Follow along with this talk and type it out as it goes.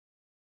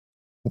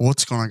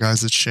What's going on,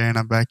 guys? It's Shay and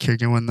I'm back here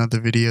again with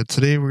another video.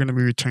 Today we're going to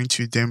be returning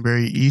to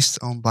Danbury East,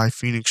 owned by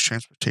Phoenix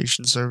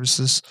Transportation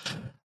Services.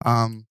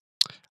 Um,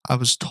 I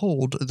was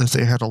told that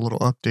they had a little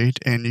update,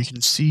 and you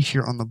can see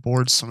here on the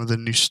board some of the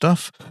new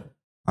stuff.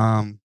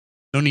 No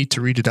need to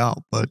read it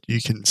out, but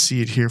you can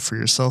see it here for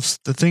yourselves.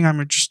 The thing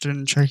I'm interested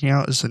in checking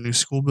out is the new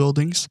school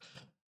buildings.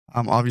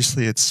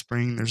 Obviously it's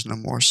spring. There's no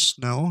more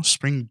snow.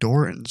 Spring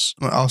door and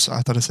also I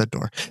thought I said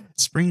door.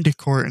 Spring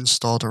decor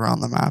installed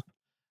around the map.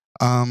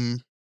 Um,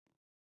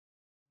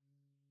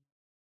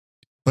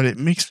 But it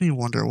makes me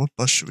wonder, what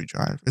bus should we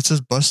drive? It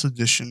says bus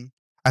edition.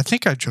 I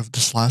think I drove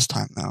this last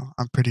time though.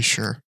 I'm pretty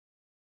sure.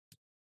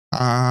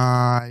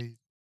 I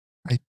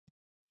I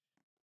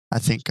I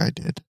think I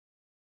did.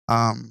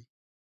 Um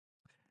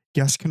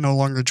Guests can no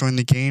longer join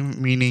the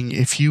game, meaning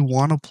if you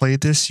want to play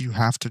this, you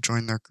have to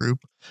join their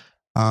group.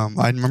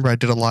 I remember I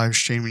did a live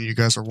stream and you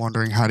guys are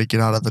wondering how to get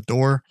out of the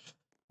door.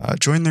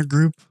 Join their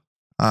group.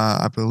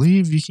 I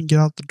believe you can get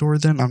out the door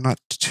then. I'm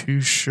not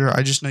too sure.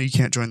 I just know you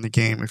can't join the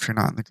game if you're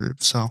not in the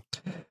group. So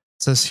it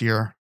says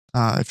here,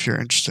 if you're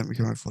interested in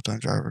becoming a full-time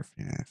driver,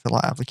 fill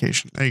out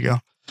application. There you go.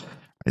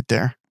 Right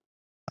there.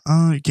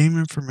 Game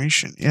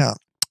information. Yeah.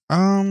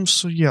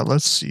 So yeah,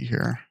 let's see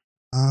here.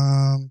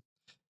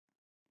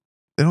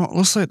 They don't,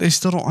 looks like they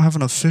still don't have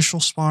an official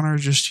spawner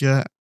just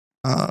yet.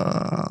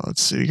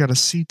 Let's see. We got a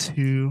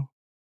C2.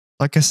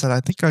 Like I said, I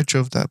think I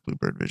drove that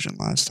Bluebird Vision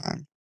last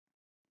time.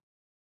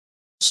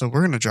 So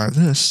we're going to drive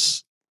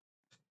this.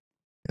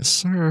 Yes,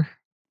 sir.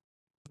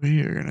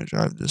 We are going to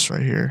drive this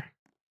right here.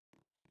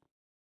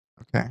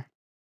 Okay.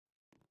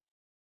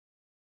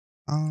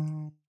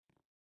 Hmm.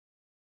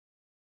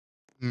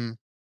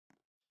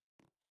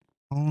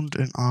 Owned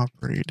and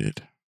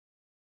operated.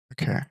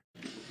 Okay.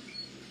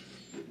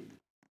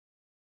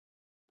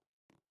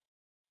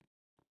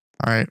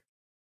 All right.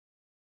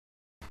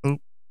 Oh,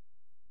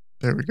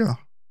 there we go.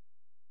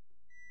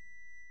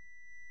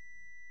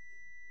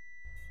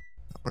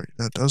 Wait,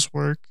 that does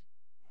work.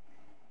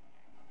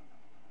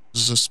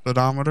 Does the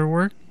speedometer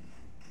work?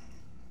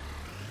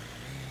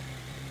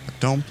 I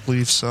don't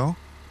believe so.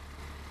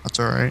 That's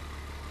all right.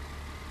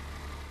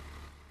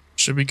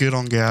 Should be good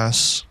on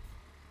gas.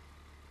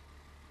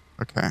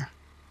 Okay.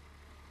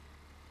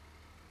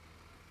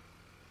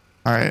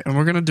 All right, and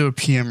we're gonna do a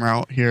PM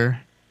route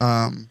here.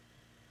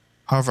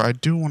 However, I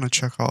do want to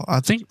check out. I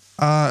think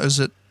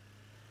is it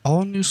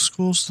all new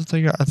schools that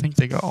they got? I think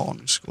they got all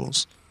new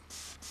schools.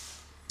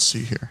 Let's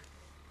see here.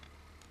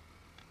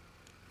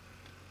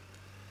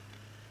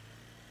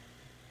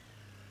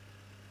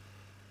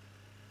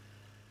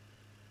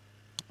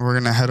 We're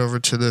gonna head over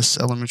to this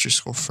elementary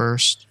school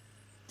first.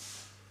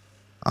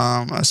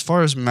 As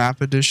far as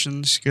map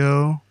additions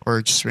go or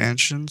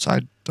expansions,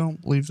 I don't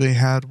believe they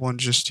had one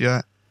just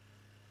yet.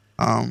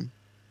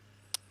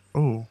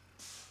 Oh,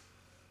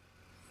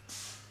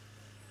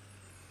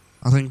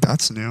 I think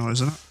that's new,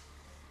 isn't it?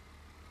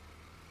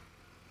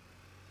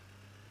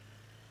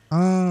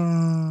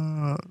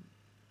 I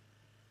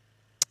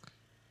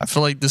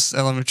feel like this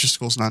elementary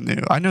school's not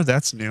new. I know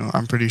that's new.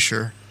 I'm pretty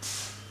sure.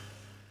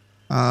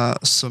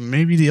 So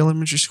maybe the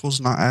elementary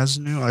school's not as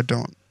new. I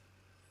don't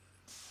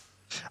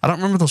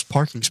remember those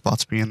parking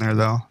spots being there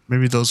though.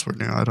 Maybe those were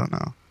new. I don't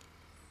know.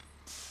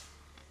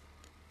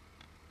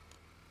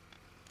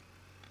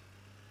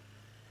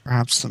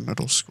 Perhaps the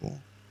middle school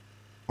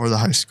or the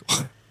high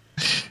school.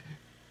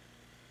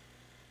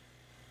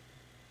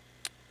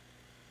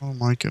 Oh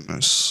my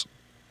goodness.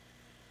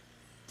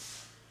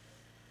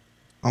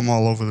 I'm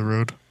all over the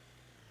road.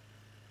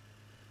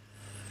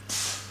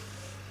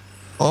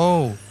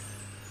 Oh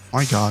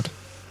my God.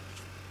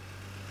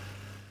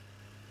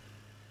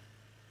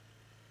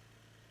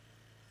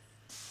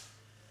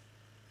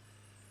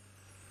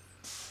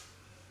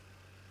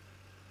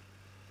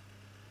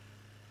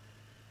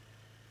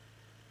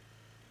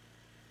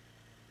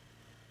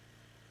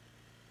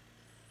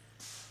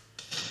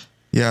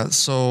 Yeah,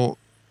 so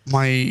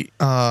my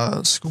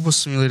School Bus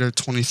Simulator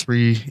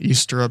 23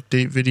 Easter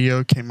update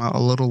video came out a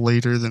little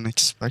later than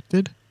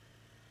expected.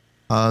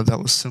 That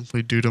was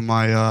simply due to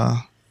my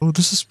oh,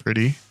 this is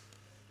pretty.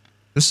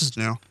 This is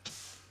new.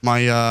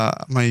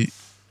 My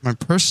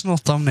personal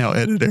thumbnail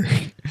editor.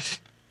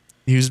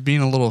 He was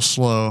being a little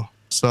slow.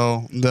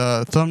 So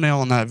the thumbnail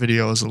on that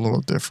video is a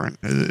little different.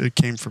 It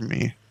came from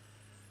me.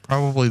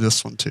 Probably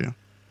this one too.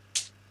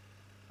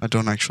 I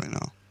don't actually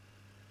know.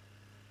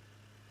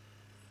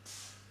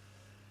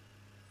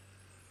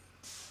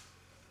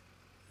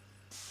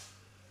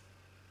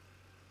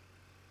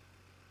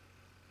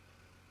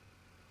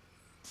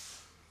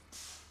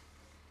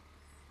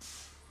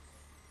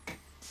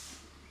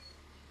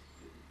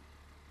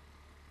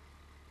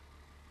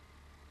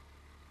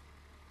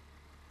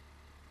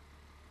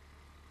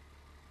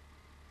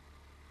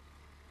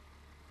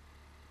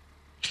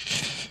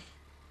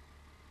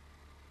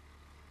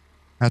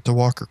 I had to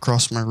walk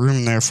across my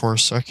room there for a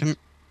second.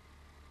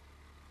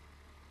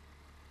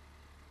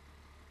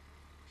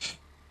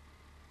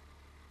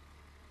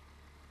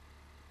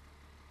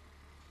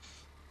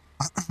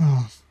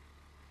 All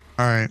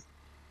right.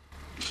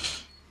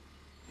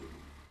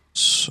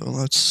 So So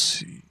let's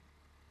see.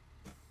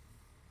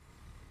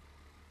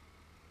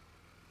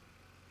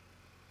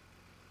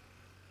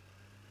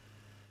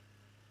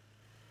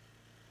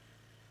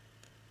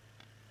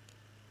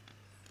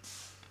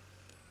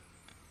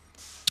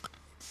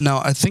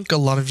 Now, I think a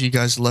lot of you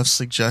guys left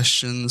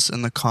suggestions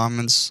in the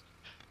comments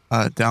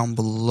down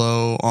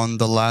below on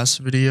the last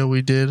video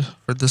we did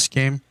for this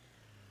game.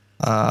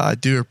 I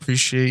do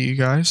appreciate you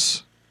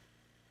guys.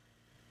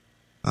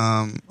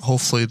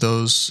 Hopefully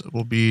those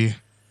will be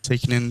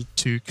taken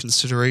into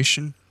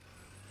consideration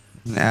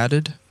and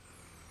added.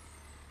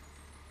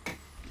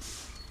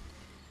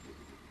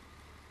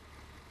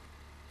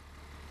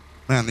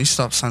 Man, these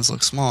stop signs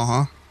look small,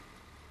 huh?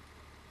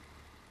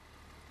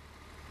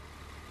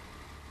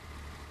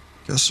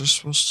 Guess they're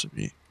supposed to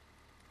be.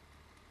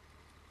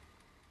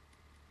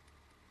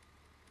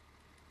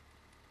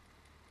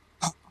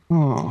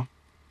 Oh.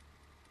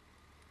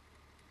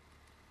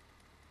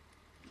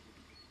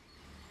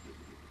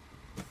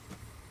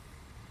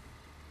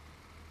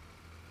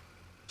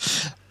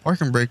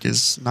 Parking brake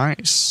is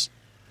nice.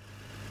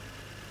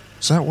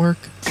 Does that work?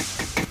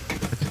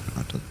 Okay,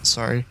 no, it doesn't.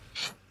 Sorry.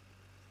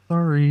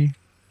 Sorry.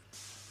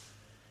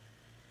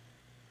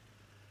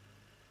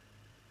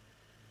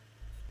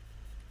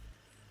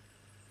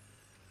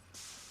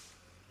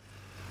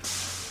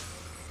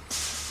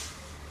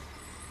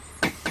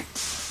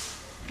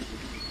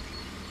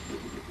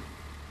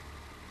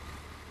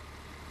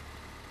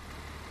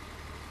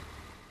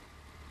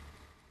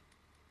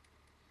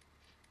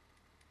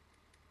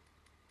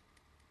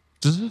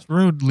 Does this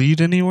road lead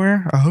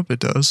anywhere? I hope it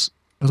does.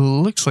 It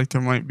looks like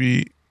there might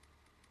be.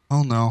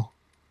 Oh no.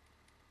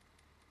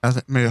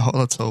 Maybe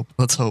let's hope.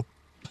 Let's hope.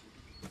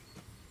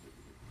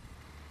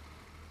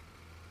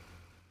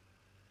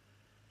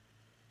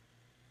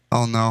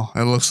 Oh no,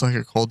 it looks like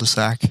a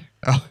cul-de-sac.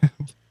 Oh.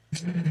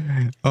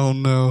 Oh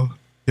no.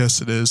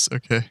 Yes, it is.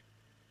 Okay.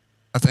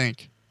 I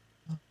think.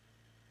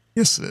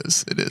 Yes, it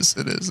is. It is.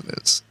 It is. It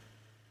is.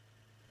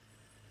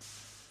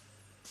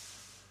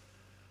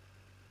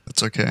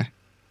 That's okay.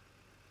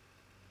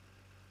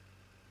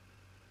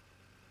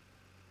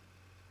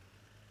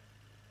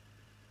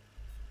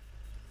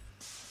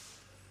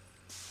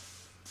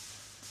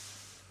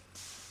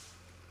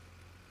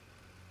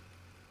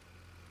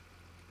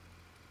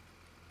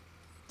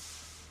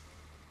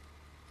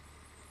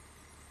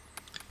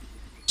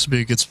 This would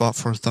be a good spot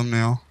for a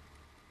thumbnail.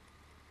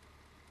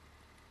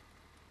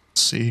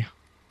 Let's see.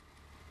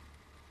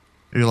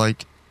 Maybe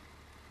like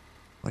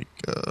right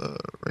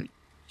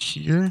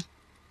here.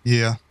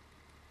 Yeah,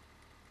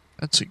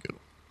 that's a good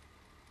one.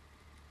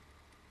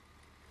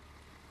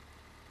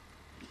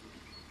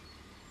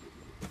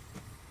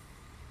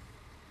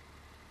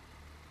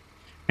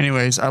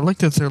 Anyways, I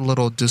looked at their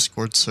little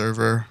Discord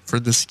server for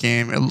this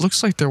game. It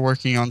looks like they're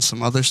working on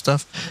some other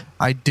stuff.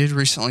 I did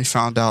recently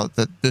found out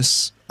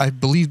that I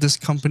believe this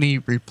company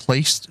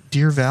replaced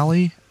Deer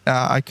Valley.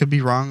 I could be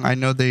wrong. I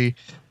know they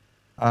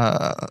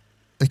kind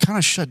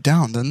of shut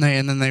down, didn't they?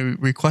 And then they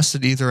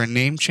requested either a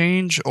name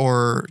change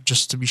or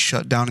just to be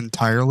shut down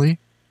entirely.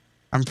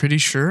 I'm pretty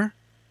sure.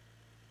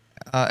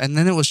 And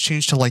then it was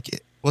changed to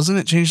wasn't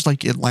it changed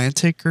like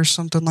Atlantic or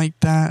something like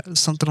that?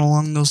 Something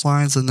along those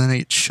lines, and then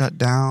it shut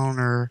down,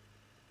 or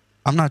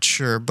I'm not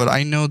sure, but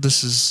I know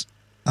this is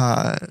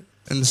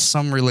in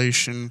some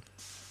relation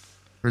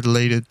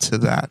related to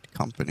that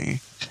company.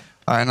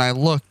 And I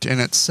looked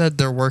and it said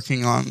they're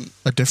working on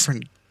a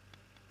different.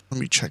 Let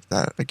me check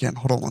that again.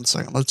 Hold on one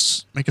second.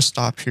 Let's make a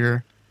stop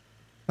here.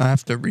 I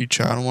have to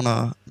reach out. I don't want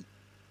to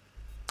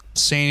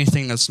say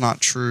anything that's not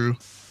true.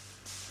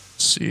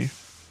 Let's see.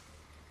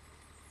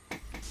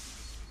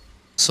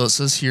 So it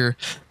says here,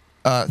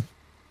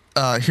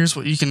 here's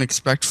what you can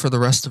expect for the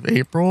rest of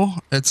April.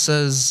 It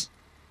says,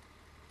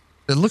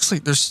 it looks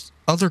like there's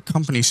other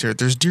companies here.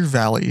 There's Deer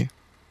Valley.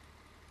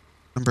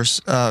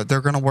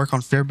 They're going to work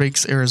on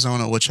Fairbanks,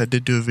 Arizona, which I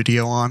did do a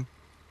video on.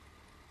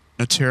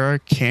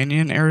 Notera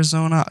Canyon,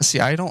 Arizona. See,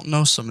 I don't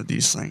know some of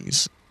these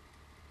things.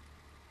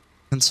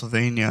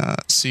 Pennsylvania.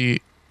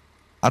 See,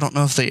 I don't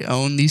know if they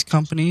own these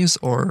companies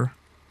or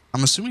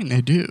I'm assuming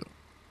they do.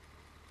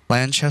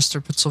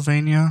 Lancaster,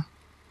 Pennsylvania.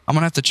 I'm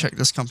going to have to check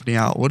this company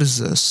out. What is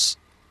this?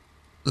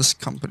 This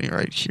company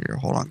right here.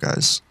 Hold on,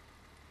 guys.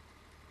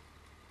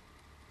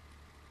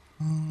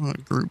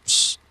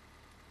 Groups.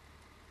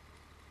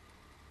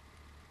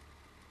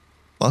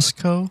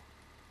 Busco.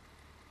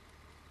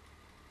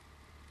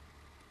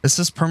 It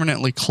says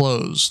permanently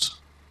closed.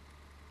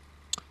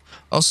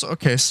 Also,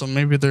 okay, so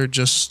maybe they're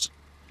just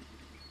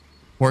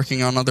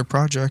working on other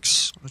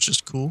projects, which is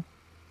cool.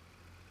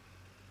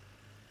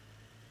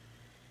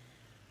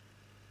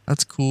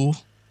 That's cool.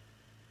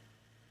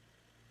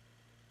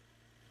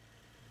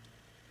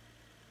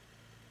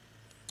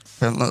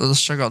 Okay,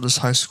 let's check out this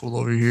high school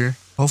over here.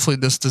 Hopefully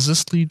does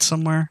this lead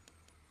somewhere?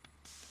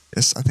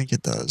 Yes, I think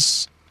it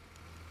does.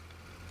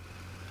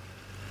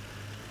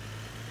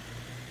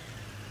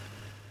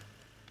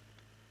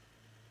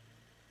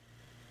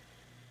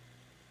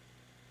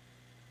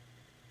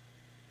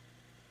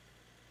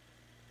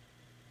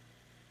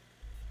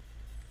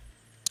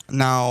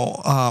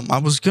 Now, I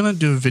was gonna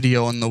do a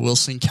video on the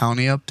Wilson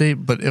County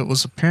update, but it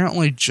was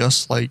apparently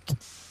just like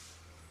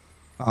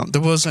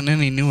there wasn't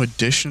any new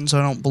additions.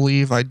 I don't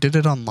believe. I did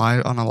it on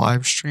a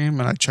live stream,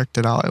 and I checked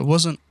it out. It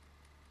wasn't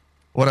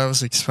what I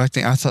was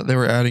expecting. I thought they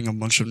were adding a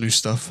bunch of new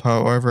stuff.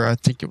 However, I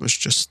think it was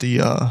just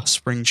the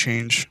spring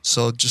change.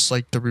 So just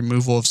like the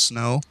removal of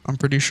snow, I'm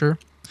pretty sure.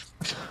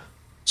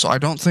 So I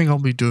don't think I'll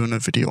be doing a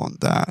video on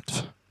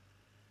that.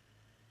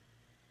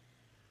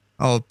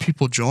 Oh,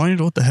 people joined?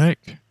 What the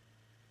heck?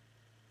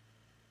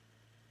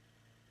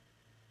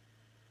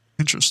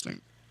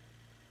 Interesting.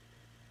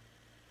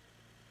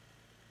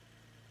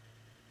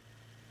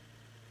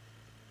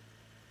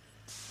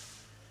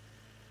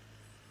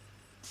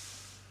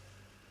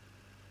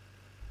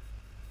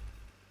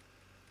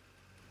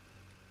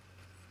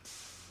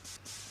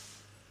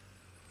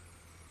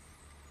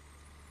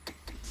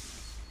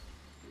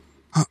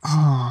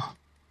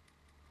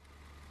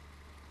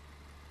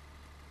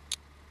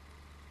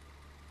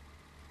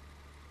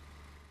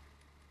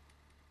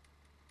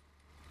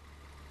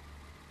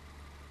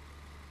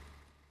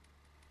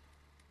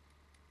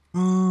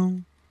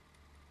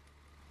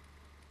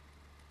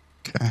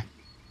 Okay.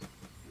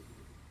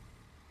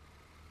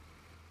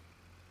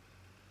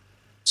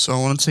 So I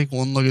want to take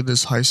one look at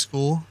this high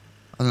school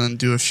and then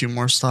do a few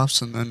more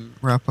stops and then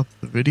wrap up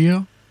the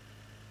video.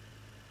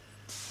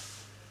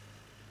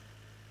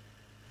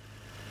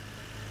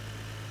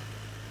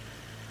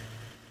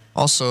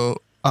 Also,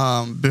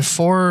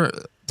 before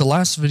the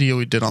last video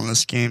we did on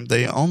this game,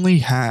 they only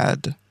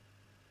had,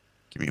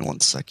 give me 1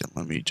 second.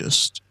 Let me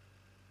just,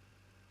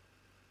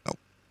 oh,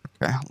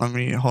 okay.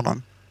 Hold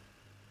on.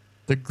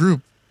 The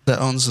group that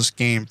owns this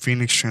game,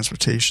 Phoenix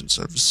Transportation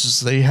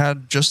Services, they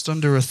had just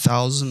under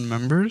 1,000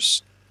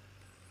 members.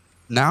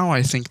 Now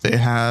I think they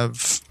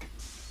have,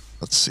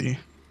 let's see if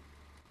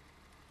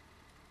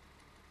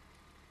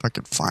I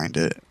can find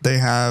it. They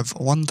have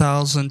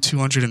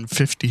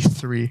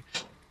 1,253.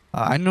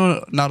 I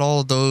know not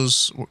all of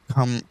those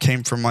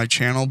came from my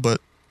channel,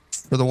 but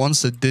for the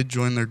ones that did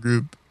join their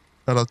group,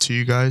 shout out to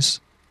you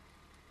guys.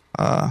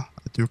 I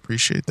do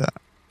appreciate that.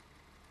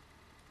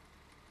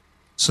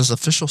 It says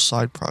official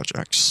side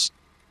projects.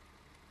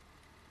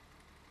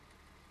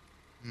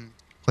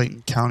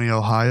 Clayton County,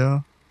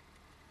 Ohio.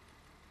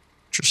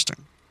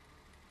 Interesting.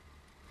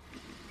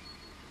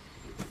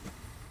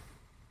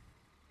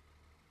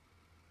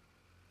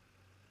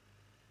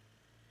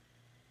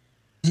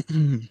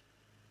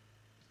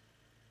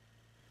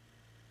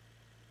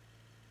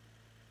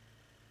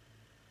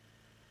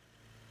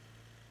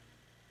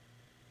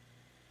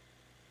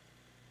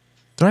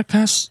 Did I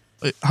pass?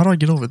 How do I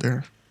get over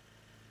there?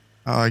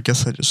 I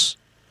guess I just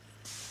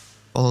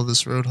follow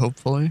this road,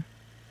 hopefully.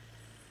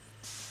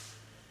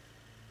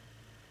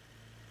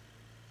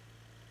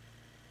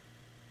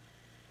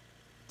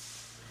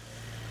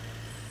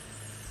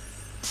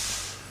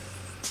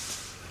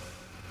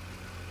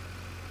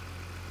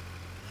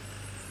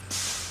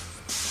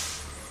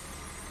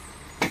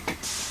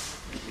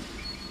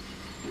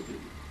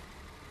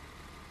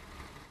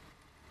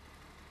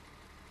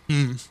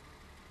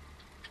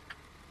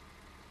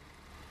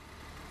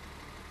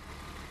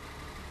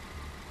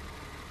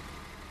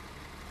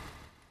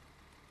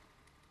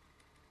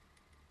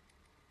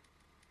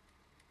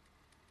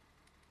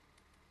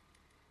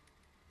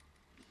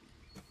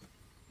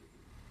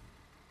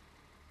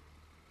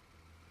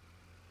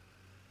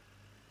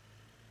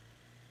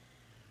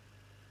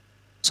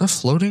 Is that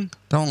floating?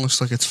 That one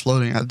looks like it's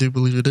floating. I do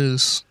believe it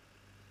is.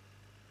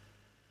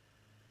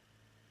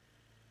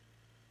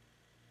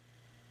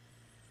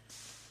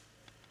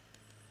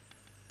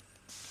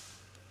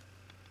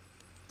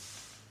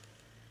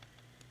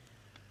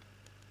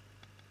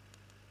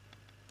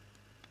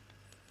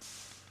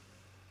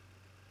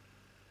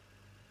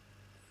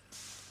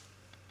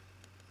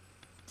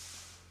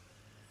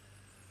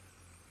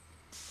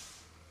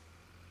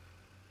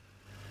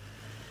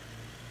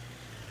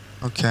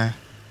 Okay.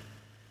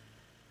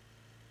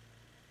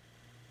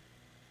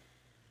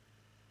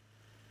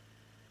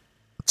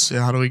 Let's see,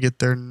 how do we get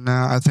there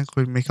now? I think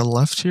we make a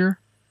left here.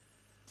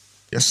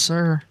 Yes,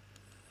 sir.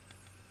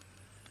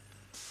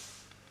 Oh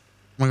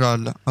my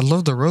god, I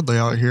love the road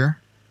layout here.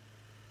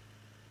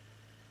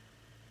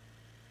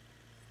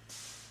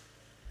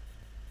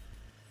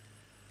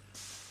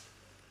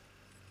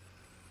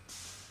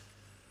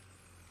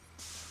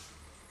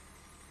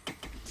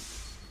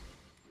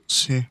 Let's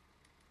see.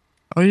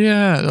 Oh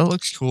yeah, that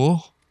looks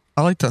cool.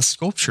 I like that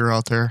sculpture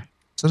out there.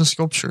 Is that a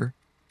sculpture?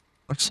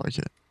 Looks like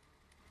it.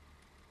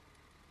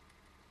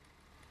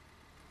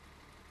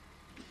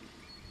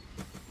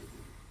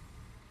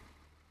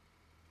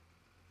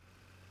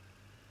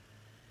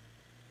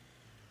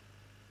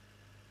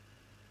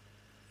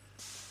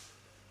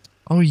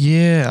 Oh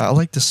yeah, I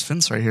like this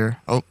fence right here.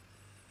 Oh,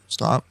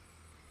 stop.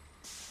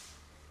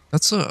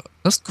 That's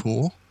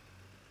cool.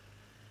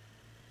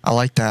 I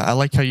like that. I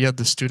like how you have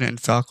the student and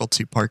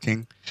faculty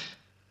parking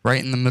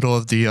right in the middle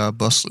of the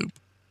bus loop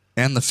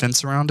and the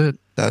fence around it.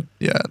 That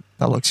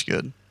looks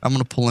good. I'm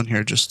gonna pull in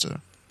here just to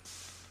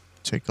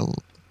take a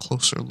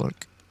closer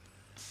look.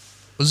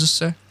 What does this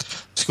say?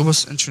 School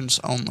bus entrance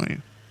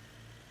only.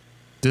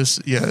 This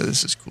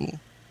is cool.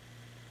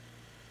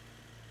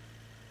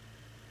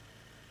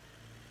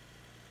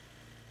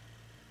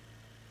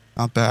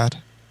 Not bad.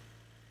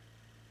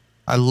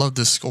 I love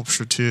this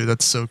sculpture too.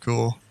 That's so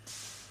cool.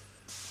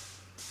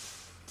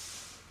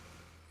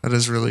 That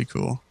is really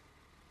cool.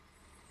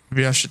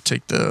 Maybe I should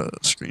take the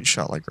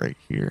screenshot like right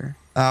here.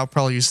 I'll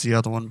probably use the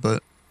other one,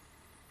 but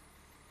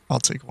I'll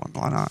take one.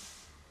 Why not?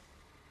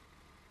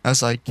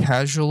 As I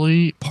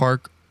casually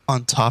park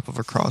on top of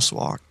a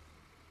crosswalk.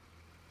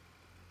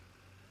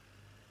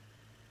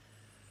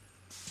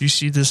 If you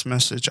see this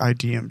message, I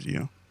DM'd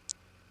you.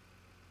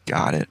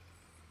 Got it.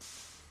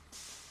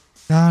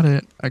 Got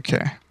it.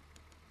 Okay.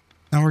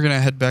 Now we're going to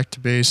head back to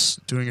base,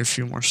 doing a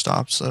few more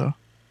stops, though.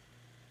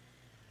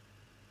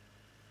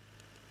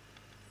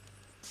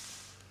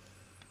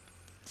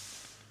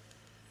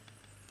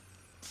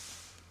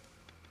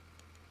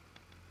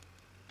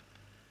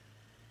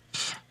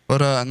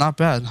 But not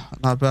bad.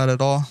 Not bad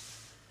at all.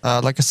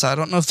 Like I said, I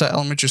don't know if that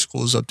elementary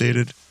school is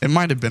updated. It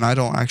might have been. I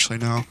don't actually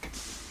know.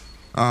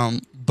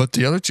 But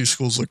the other two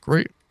schools look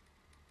great.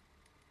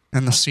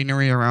 And the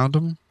scenery around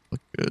them look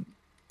good.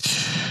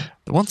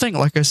 The one thing,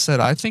 like I said,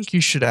 I think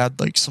you should add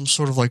like some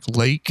sort of like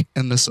lake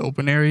in this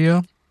open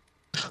area.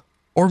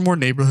 Or more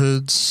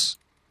neighborhoods,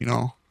 you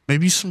know.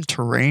 Maybe some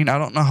terrain. I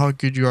don't know how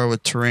good you are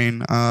with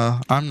terrain.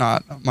 I'm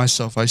not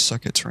myself. I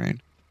suck at terrain.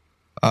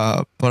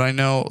 But I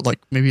know like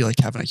maybe like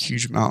having a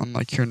huge mountain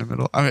like here in the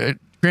middle. I mean,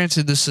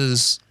 granted, this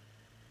is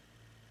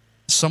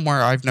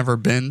somewhere I've never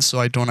been, so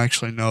I don't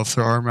actually know if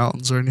there are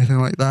mountains or anything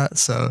like that.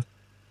 So,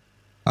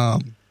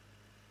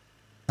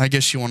 I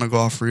guess you want to go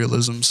off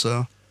realism,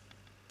 so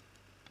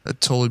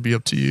that'd totally be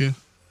up to you.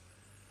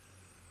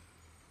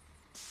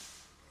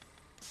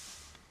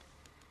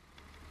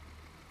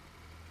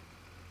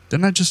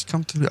 Didn't I just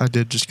come through? I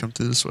did just come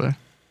through this way.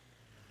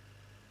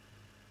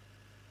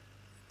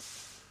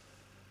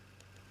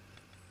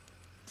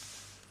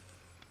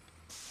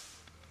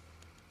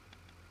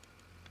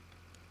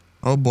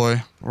 Oh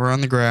boy, we're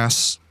on the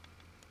grass.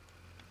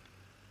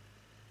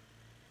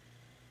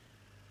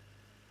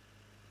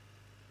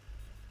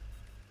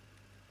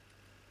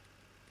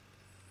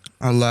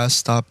 Our last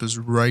stop is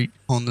right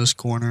on this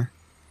corner.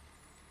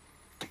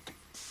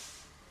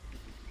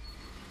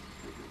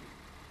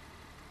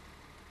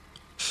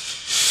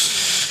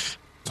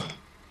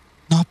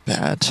 Not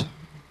bad.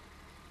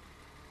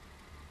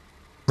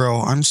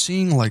 Bro, I'm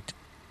seeing like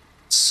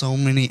so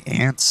many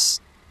ants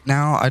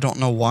now. I don't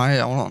know why. I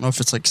don't know if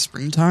it's like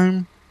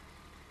springtime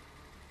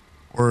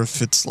or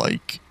if it's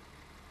like,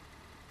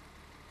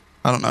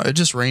 I don't know. It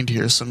just rained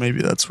here, so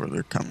maybe that's where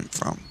they're coming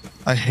from.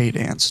 I hate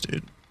ants,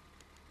 dude.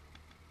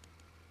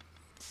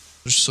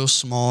 They're so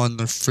small and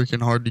they're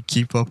freaking hard to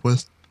keep up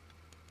with.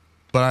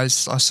 But I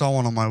saw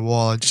one on my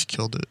wall. I just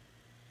killed it.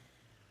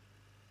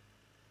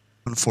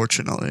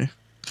 Unfortunately.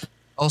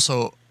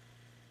 Also,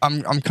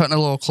 I'm cutting a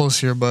little close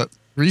here, but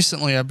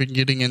recently I've been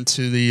getting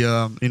into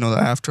the you know, the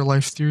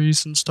afterlife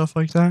theories and stuff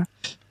like that.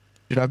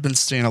 Dude, I've been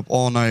staying up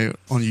all night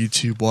on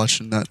YouTube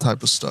watching that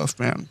type of stuff,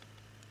 man.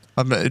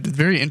 It's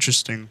very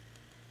interesting.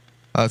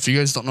 If you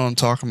guys don't know what I'm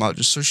talking about,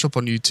 just search up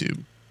on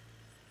YouTube.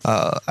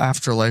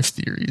 Afterlife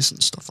theories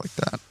and stuff like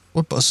that.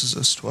 What bus is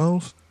this?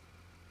 12?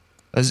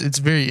 It's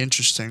very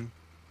interesting.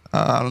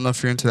 I don't know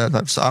if you're into that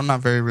type of stuff. I'm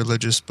not very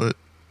religious, but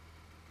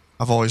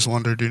I've always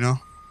wondered, you know?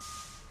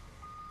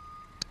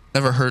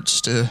 Never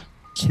hurts to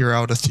hear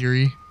out a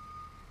theory.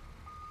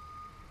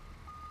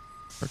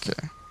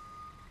 Okay.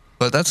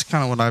 But that's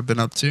kind of what I've been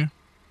up to.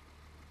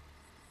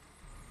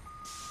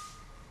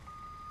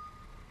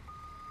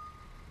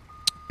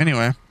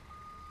 Anyway.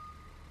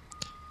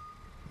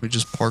 We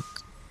just park.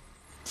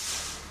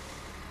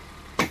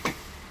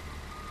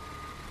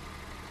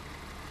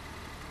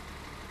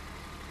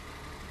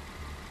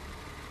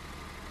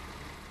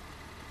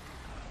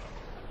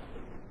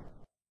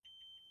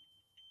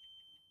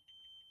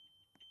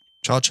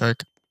 Jaw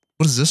check.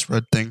 What is this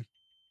red thing?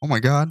 Oh my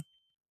god.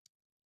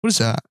 What is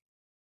that?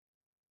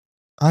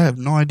 I have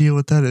no idea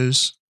what that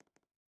is.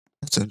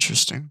 That's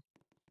interesting.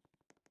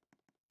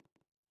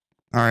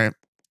 Alright.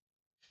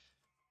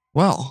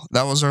 Well,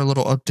 that was our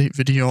little update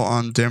video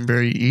on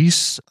Danbury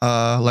East.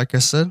 Like I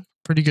said,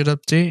 pretty good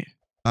update.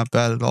 Not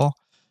bad at all.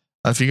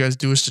 If you guys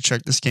do wish to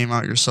check this game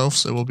out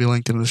yourselves, it will be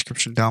linked in the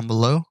description down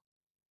below.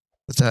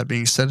 With that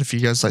being said, if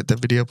you guys liked the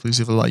video, please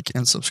leave a like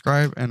and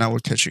subscribe, and I will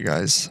catch you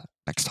guys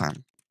next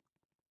time.